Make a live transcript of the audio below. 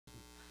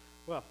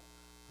Well,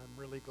 I'm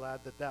really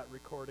glad that that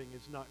recording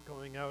is not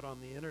going out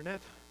on the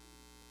internet.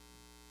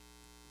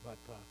 But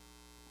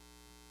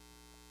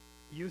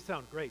you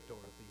sound great,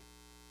 Dorothy.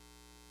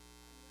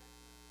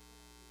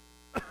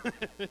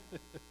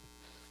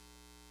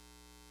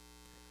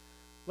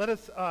 Let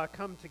us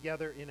come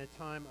together in a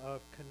time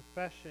of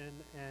confession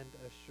and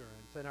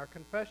assurance. And our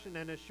confession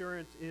and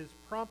assurance is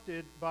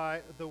prompted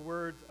by the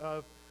words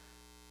of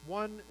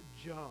 1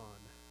 John.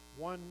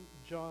 1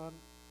 John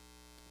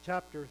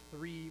chapter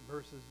 3,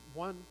 verses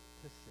 1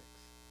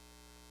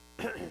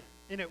 to 6.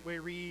 In it we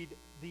read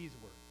these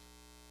words.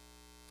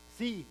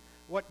 See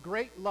what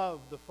great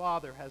love the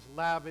Father has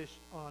lavished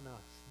on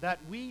us, that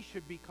we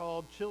should be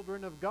called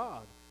children of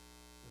God.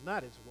 And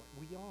that is what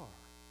we are.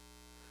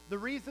 The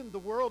reason the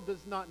world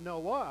does not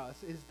know us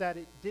is that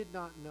it did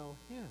not know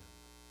him.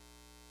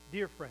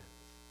 Dear friends,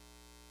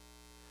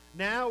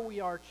 now we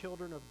are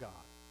children of God,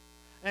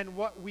 and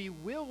what we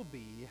will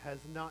be has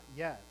not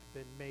yet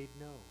been made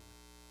known.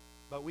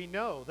 But we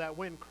know that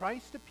when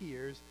Christ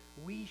appears,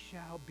 we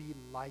shall be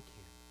like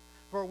him,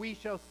 for we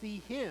shall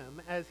see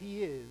him as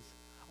he is.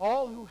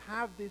 All who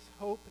have this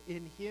hope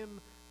in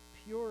him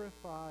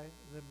purify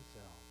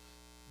themselves,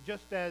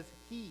 just as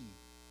he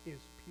is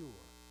pure.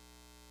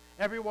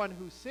 Everyone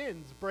who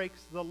sins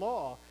breaks the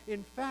law.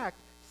 In fact,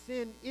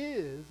 sin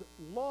is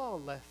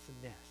lawlessness.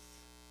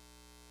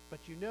 But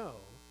you know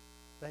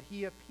that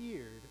he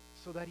appeared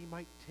so that he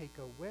might take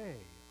away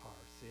our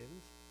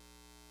sins.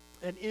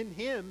 And in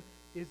him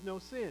is no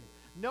sin.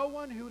 No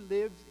one who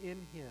lives in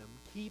him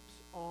keeps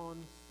on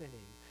sinning.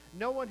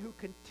 No one who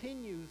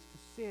continues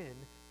to sin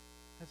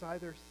has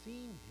either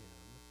seen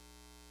him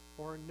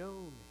or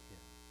known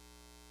him.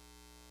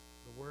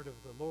 The word of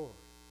the Lord.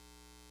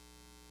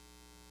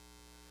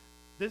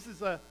 This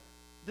is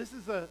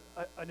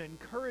an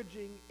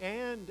encouraging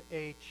and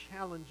a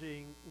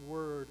challenging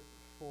word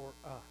for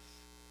us.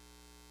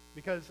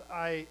 Because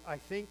I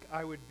think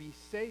I would be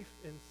safe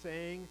in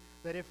saying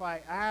that if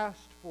I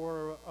asked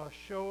for a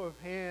show of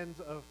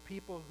hands of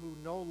people who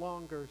no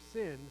longer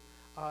sin,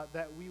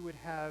 that we would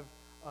have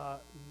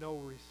no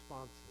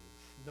responses,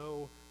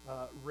 no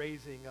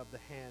raising of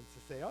the hands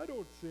to say, I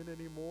don't sin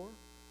anymore.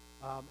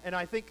 And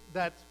I think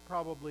that's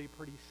probably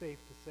pretty safe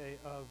to say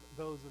of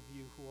those of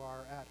you who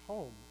are at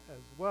home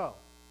as well.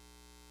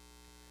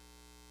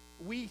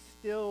 We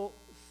still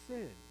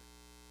sin.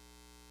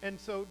 And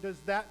so does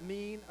that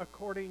mean,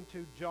 according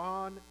to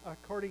John,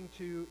 according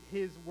to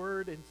his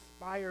word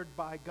inspired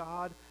by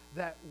God,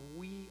 that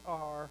we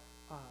are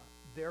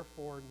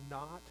therefore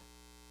not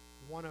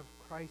one of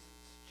Christ's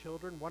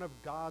children, one of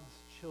God's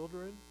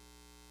children?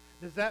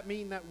 Does that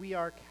mean that we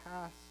are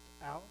cast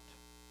out?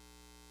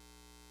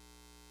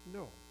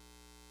 No.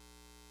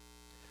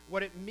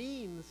 What it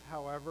means,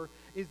 however,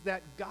 is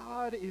that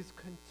God is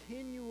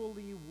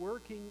continually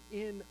working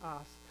in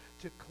us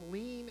to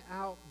clean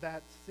out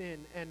that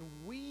sin. And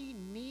we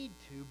need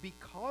to,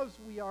 because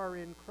we are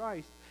in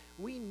Christ,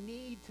 we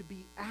need to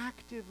be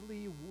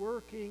actively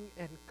working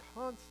and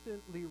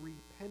constantly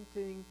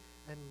repenting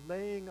and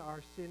laying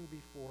our sin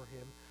before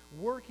him,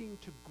 working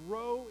to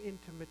grow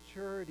into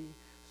maturity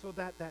so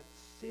that that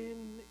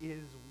sin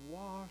is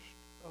washed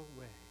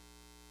away.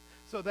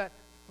 So that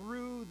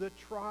through the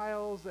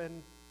trials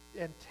and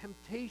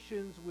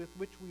temptations with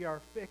which we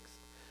are fixed,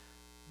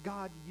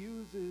 God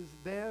uses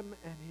them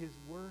and his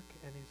work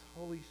and his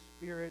Holy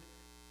Spirit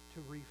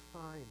to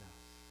refine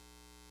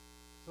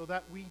us so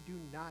that we do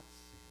not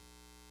sin.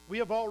 We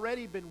have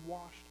already been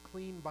washed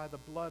clean by the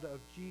blood of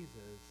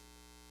Jesus,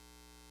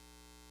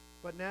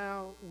 but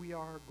now we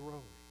are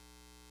growing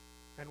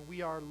and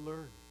we are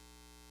learning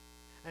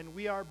and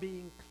we are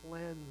being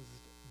cleansed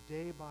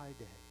day by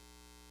day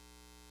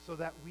so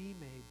that we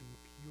may be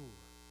pure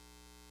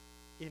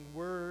in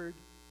word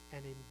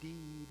and in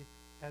deed,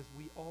 as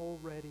we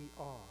already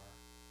are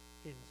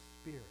in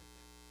spirit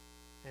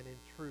and in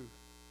truth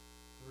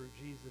through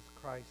Jesus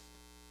Christ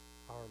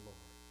our Lord.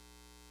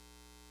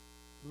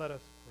 Let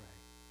us pray.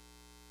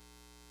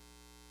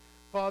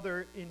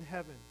 Father in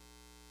heaven,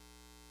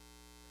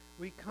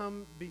 we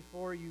come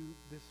before you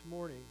this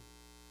morning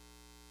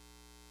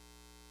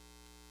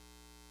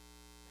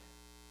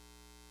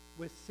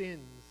with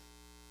sins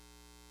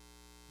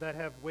that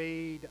have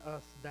weighed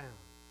us down,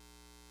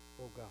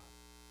 O God.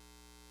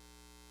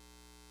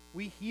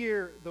 We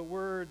hear the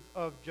words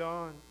of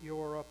John,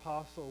 your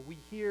apostle. We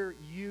hear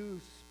you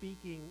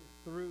speaking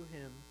through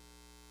him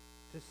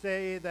to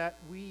say that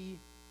we,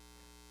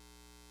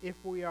 if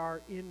we are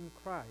in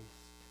Christ,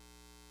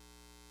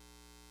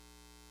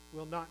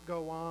 will not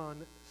go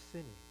on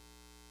sinning.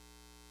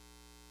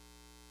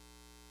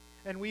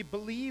 And we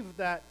believe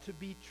that to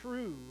be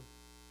true.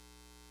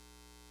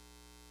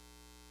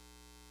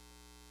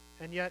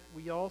 And yet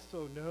we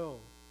also know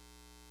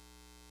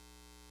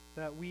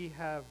that we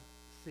have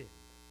sinned.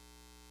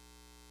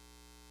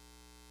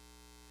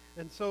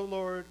 And so,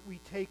 Lord, we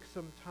take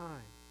some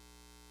time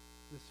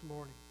this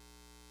morning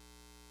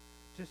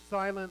to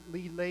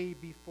silently lay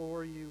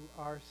before you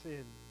our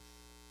sins,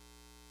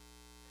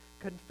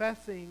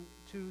 confessing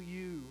to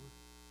you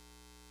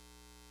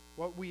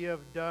what we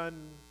have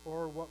done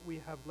or what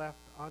we have left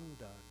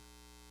undone,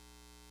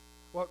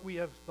 what we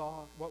have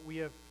thought, what we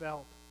have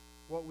felt,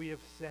 what we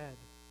have said.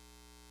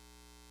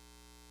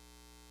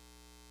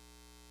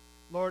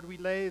 Lord, we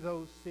lay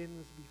those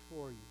sins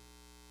before you,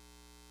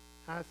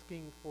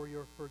 asking for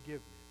your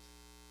forgiveness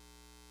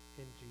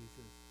in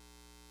Jesus.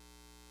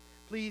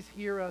 Please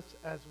hear us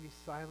as we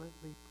silently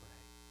pray.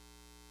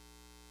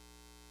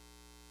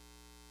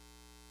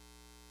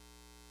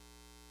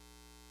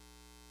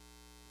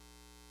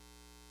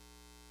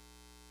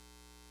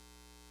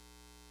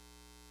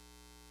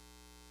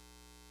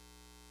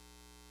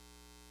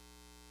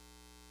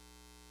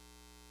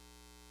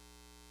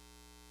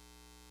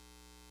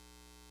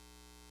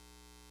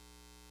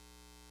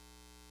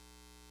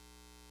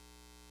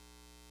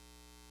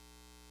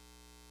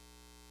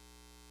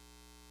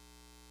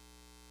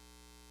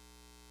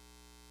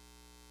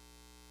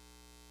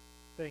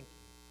 Thank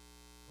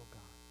you, O God.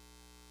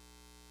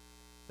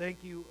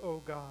 Thank you, O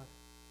God,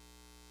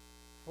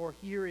 for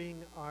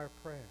hearing our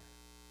prayer.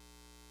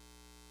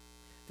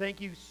 Thank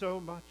you so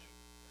much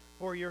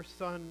for your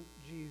Son,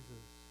 Jesus,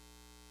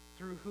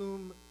 through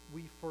whom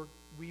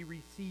we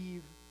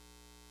receive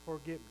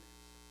forgiveness.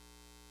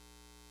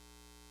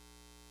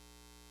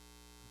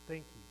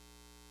 Thank you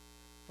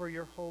for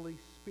your Holy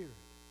Spirit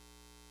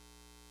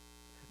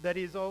that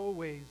is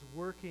always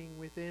working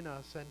within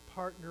us and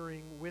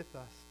partnering with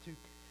us to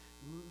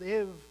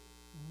live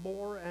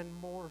more and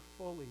more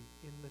fully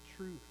in the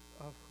truth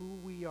of who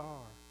we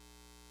are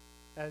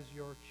as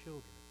your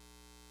children.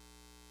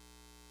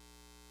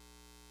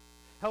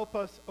 Help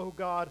us, O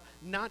God,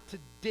 not to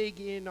dig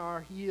in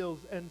our heels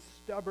and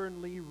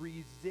stubbornly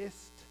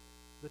resist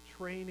the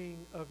training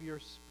of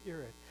your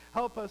Spirit.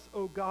 Help us,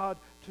 O God,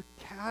 to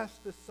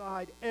cast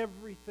aside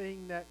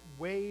everything that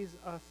weighs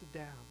us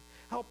down.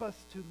 Help us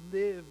to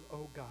live,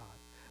 O God,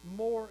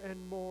 more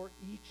and more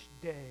each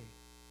day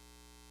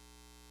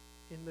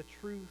in the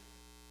truth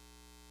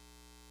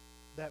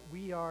that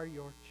we are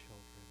your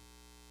children.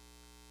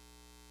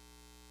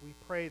 We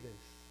pray this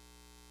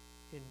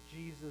in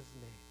Jesus'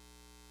 name.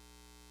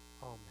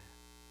 Amen.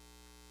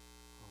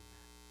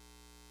 Amen.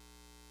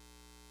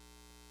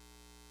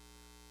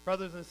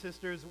 Brothers and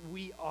sisters,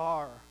 we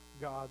are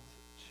God's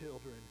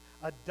children,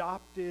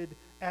 adopted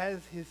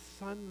as his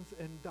sons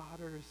and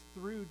daughters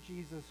through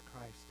Jesus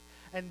Christ.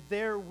 And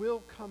there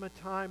will come a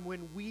time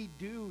when we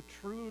do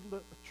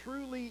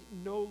truly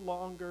no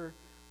longer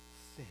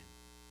sin.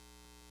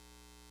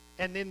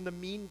 And in the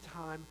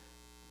meantime,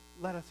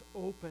 let us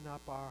open up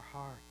our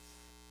hearts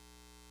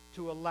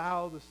to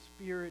allow the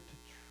Spirit to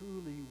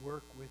truly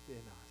work within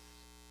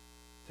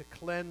us, to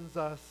cleanse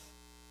us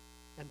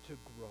and to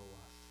grow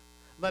us.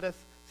 Let us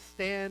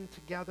stand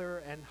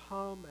together and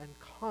hum and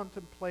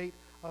contemplate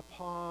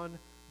upon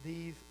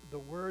the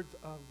words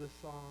of the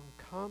song,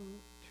 "Come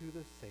to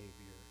the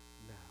Savior."